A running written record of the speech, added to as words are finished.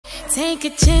Take a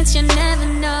chance, you never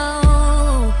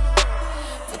know.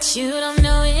 What you don't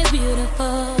know is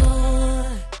beautiful.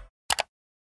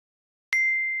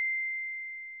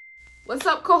 What's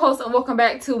up, co-host, and welcome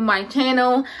back to my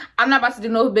channel. I'm not about to do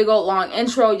no big old long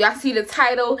intro. Y'all see the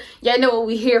title, y'all know what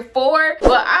we're here for.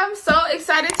 But I'm so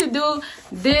excited to do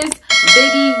this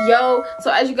video.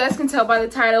 So as you guys can tell by the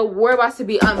title, we're about to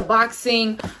be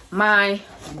unboxing my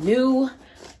new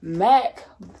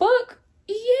MacBook.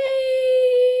 Yay!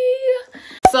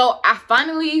 So I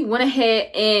finally went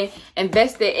ahead and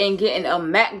invested in getting a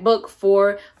MacBook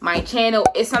for my channel.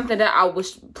 It's something that I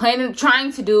was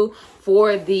trying to do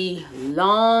for the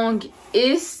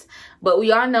longest, but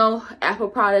we all know Apple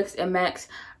products and Macs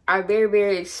are very,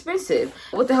 very expensive.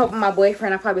 With the help of my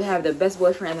boyfriend, I probably have the best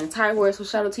boyfriend in the entire world, so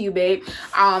shout out to you, babe.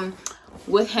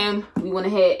 With him, we went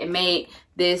ahead and made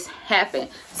this happen.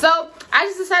 So I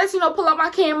just decided to, pull out my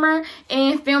camera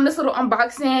and film this little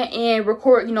unboxing and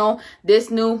record,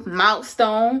 this new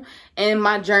milestone in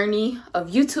my journey of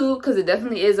YouTube, because it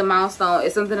definitely is a milestone.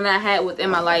 It's something that I had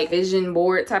within my vision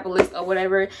board type of list or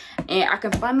whatever, and I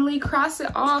can finally cross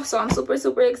it off. So I'm super,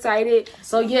 super excited.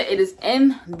 So yeah, it is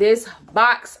in this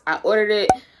box. I ordered it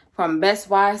from Best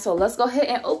Buy. So let's go ahead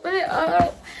and open it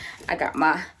up. I got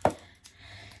my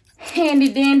handy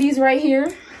dandies right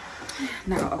here.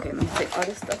 Now, okay, let me take all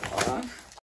this stuff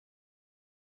off.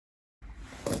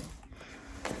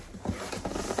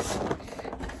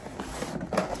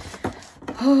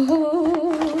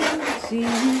 Oh,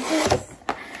 Jesus.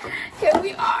 Here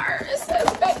we are. It says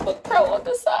MacBook Pro on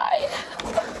the side.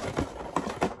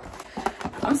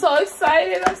 I'm so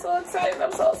excited. I'm so excited.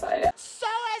 I'm so excited. So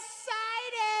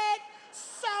excited.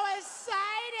 So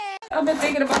excited. I've been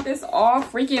thinking about this all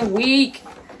freaking week.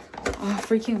 All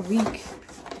freaking week.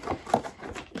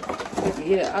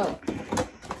 Get it out.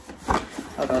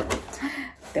 Hold on.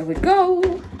 There we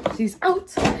go. She's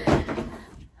out.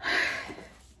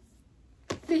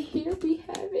 Here we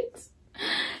have it.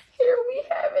 Here we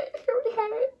have it. Here we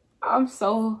have it. I'm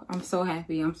so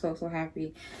happy. I'm so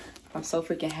happy. I'm so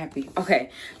freaking happy.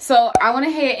 Okay, so I went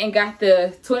ahead and got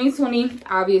the 2020,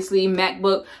 obviously,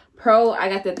 MacBook Pro. I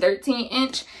got the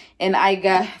 13-inch, and I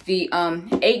got the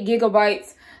 8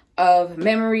 gigabytes of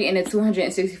memory and the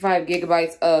 265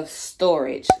 gigabytes of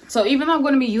storage. So even though I'm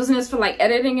going to be using this for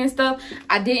editing and stuff,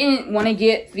 I didn't want to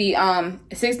get the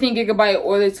 16 gigabyte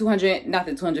or the 200, not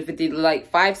the 250,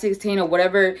 516 or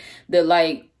whatever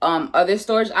the other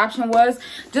storage option was,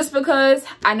 just because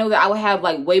I know that I would have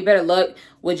way better luck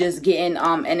with just getting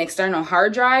an external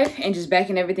hard drive and just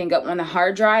backing everything up on the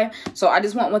hard drive. So I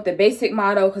just went with the basic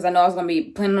model because I know I was going to be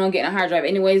planning on getting a hard drive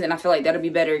anyways, and I feel like that'll be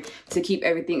better to keep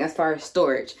everything as far as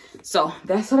storage. So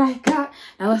that's what I got.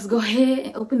 Now let's go ahead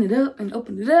and open it up and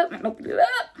open it up and open it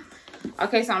up.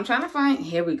 Okay, so I'm trying to find,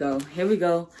 here we go,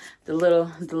 the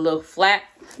little flap,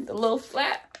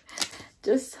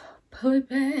 just pull it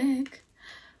back.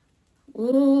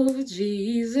 Oh,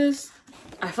 Jesus.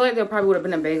 I feel like there probably would have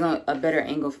been a better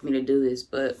angle for me to do this,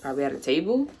 but probably at a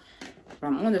table. But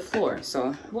I'm on the floor,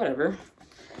 so whatever.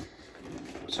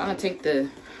 I'm trying to take the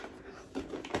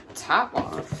top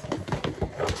off.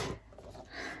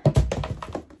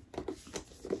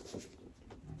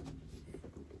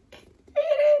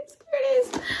 Here it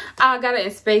is. I got it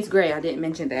in space gray. I didn't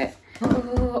mention that.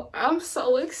 Oh, I'm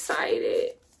so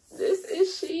excited. This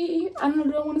is she. I don't know,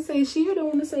 do I want to say she or do I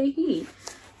want to say he?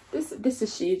 This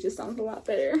is she. It just sounds a lot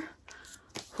better.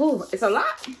 Oh, it's a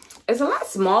lot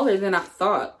smaller than I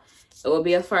thought it would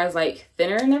be as far as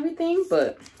thinner and everything.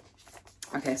 But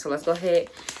okay, so let's go ahead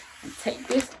and take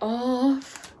this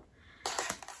off.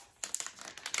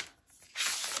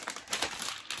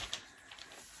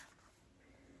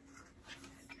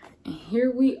 And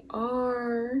here we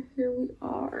are. Here we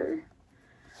are.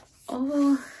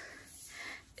 Oh,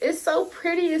 it's so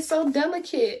pretty. It's so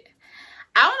delicate.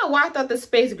 I don't know why I thought the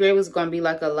space gray was going to be a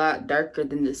lot darker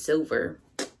than the silver.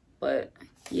 But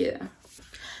yeah.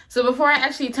 So before I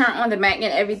actually turn on the Mac and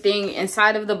everything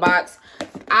inside of the box,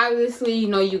 obviously,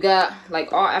 you got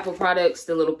all Apple products,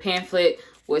 the little pamphlet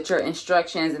with your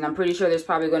instructions. And I'm pretty sure there's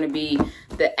probably going to be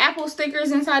the Apple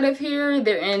stickers inside of here.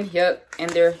 They're in, yep.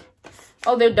 And they're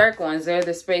dark ones. They're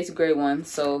the space gray ones.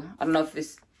 So I don't know if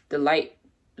it's the light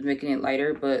making it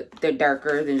lighter, but they're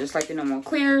darker than just the normal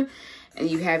clear. And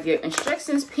you have your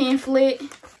instructions pamphlet,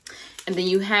 and then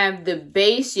you have the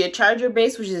base, your charger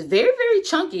base, which is very, very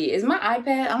chunky. Is my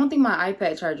iPad? I don't think my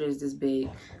iPad charger is this big.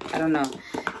 I don't know.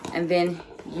 And then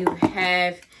you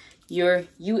have your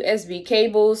USB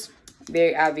cables.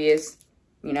 Very obvious.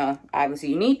 Obviously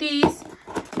you need these.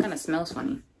 It kind of smells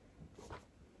funny.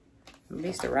 Maybe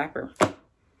it's the wrapper.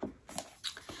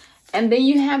 And then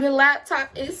you have the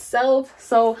laptop itself.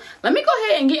 So let me go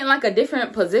ahead and get in like a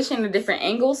different position, a different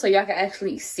angle, so y'all can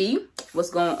actually see what's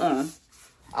going on.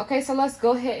 Okay, so let's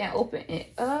go ahead and open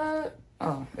it up.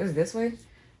 Oh, is it this way?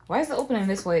 Why is it opening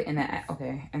this way? And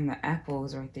okay, and the Apple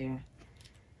is right there.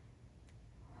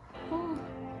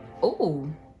 Oh,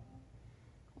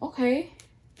 okay.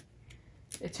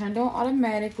 It turned on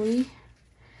automatically.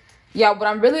 Yeah, what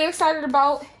I'm really excited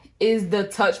about is the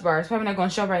touch bar. It's probably not gonna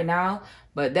show right now,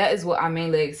 but that is what I'm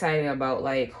mainly excited about.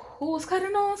 Like, who's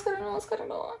cutting on? What's cutting on? What's cutting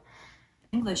on?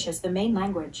 English is the main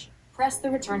language. Press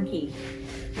the return key.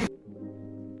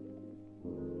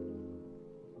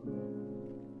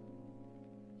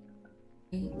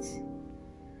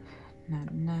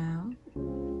 Not now.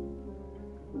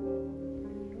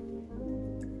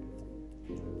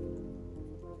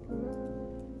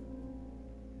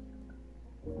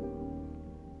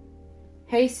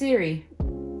 Hey Siri.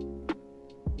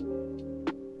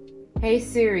 Hey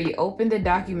Siri, open the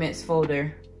documents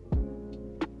folder.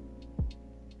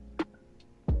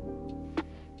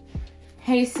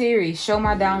 Hey Siri, show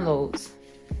my downloads.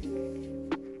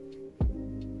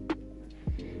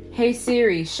 Hey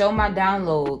Siri, show my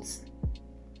downloads.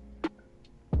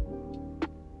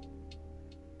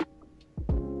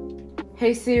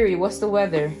 Hey Siri, what's the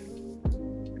weather?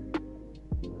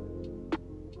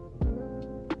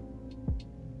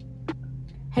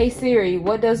 Hey Siri,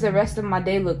 what does the rest of my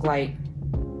day look like?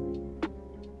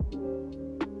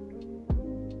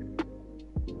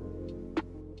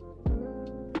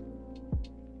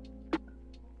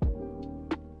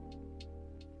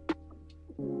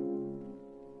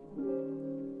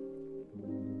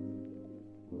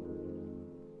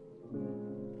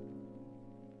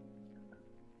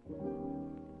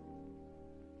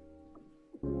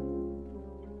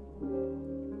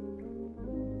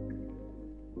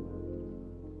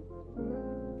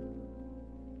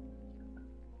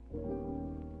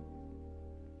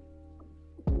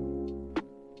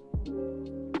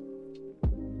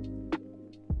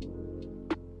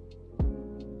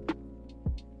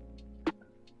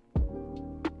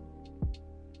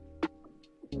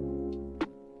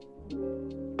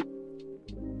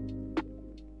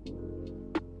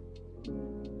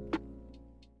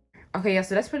 Okay, yeah,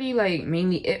 so that's pretty like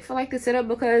mainly it for like the setup,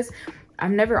 because I've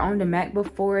never owned a Mac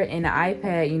before, and the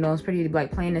iPad, you know, it's pretty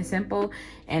like plain and simple,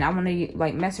 and I want to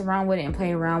like mess around with it and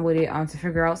play around with it to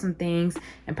figure out some things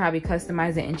and probably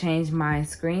customize it and change my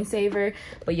screensaver.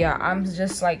 But yeah, I'm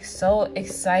just like so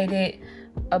excited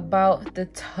about the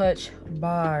touch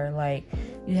bar. Like,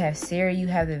 you have Siri, you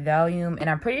have the volume, and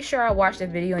I'm pretty sure I watched a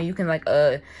video and you can like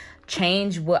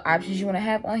change what options you want to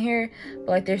have on here, but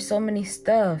like there's so many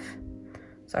stuff.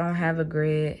 So I don't have a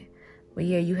grid, but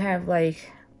yeah, you have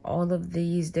like all of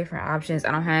these different options.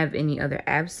 I don't have any other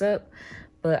apps up,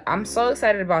 but I'm so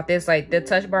excited about this. Like, the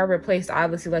touch bar replaced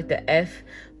obviously like the F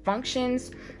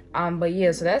functions. But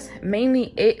yeah, so that's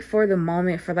mainly it for the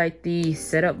moment for like the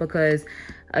setup, because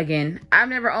again, I've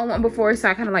never owned one before, so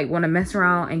I kind of like want to mess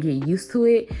around and get used to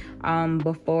it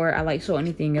before I like show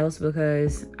anything else,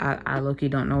 because I low-key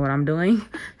don't know what I'm doing.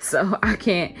 So I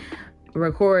can't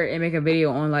record and make a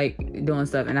video on like doing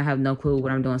stuff and I have no clue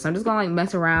what I'm doing. So I'm just gonna like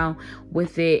mess around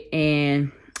with it,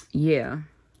 and yeah.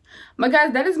 But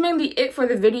guys, that is mainly it for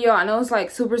the video. I know it's like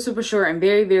super short and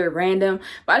very random,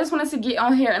 but I just wanted to get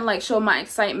on here and like show my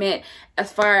excitement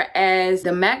as far as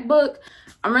the MacBook.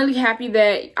 I'm really happy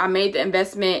that I made the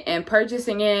investment in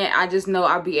purchasing it. I just know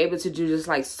I'll be able to do just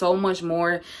like so much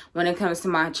more when it comes to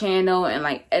my channel and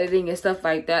like editing and stuff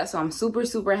like that. So I'm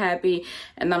super happy,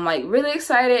 and I'm like really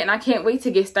excited, and I can't wait to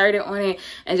get started on it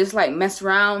and just like mess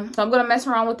around. So I'm gonna mess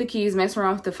around with the keys, mess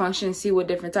around with the functions, see what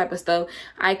different type of stuff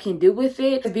I can do with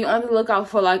it. Be on the lookout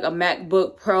for like a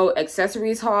MacBook Pro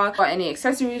accessories haul. Or any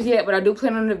accessories yet, but I do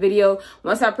plan on the video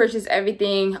once I purchase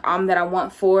everything that I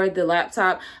want for the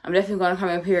laptop. I'm definitely gonna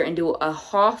come up here and do a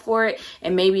haul for it,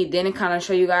 and maybe then kind of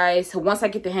show you guys. So once I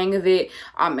get the hang of it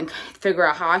and figure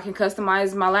out how I can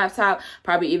customize my laptop,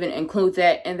 probably even include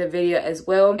that in the video as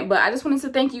well. But I just wanted to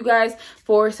thank you guys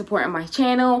for supporting my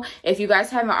channel. If you guys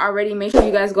haven't already, make sure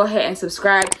you guys go ahead and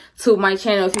subscribe to my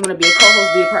channel if you want to be a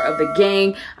co-host, be a part of the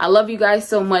gang. I love you guys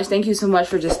so much. Thank you so much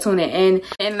for just tuning in,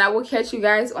 and I will catch you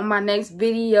guys on my next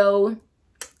video.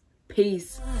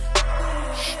 Peace.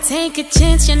 Take a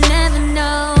chance, you never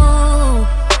know,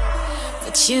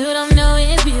 but you don't know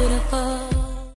it's beautiful.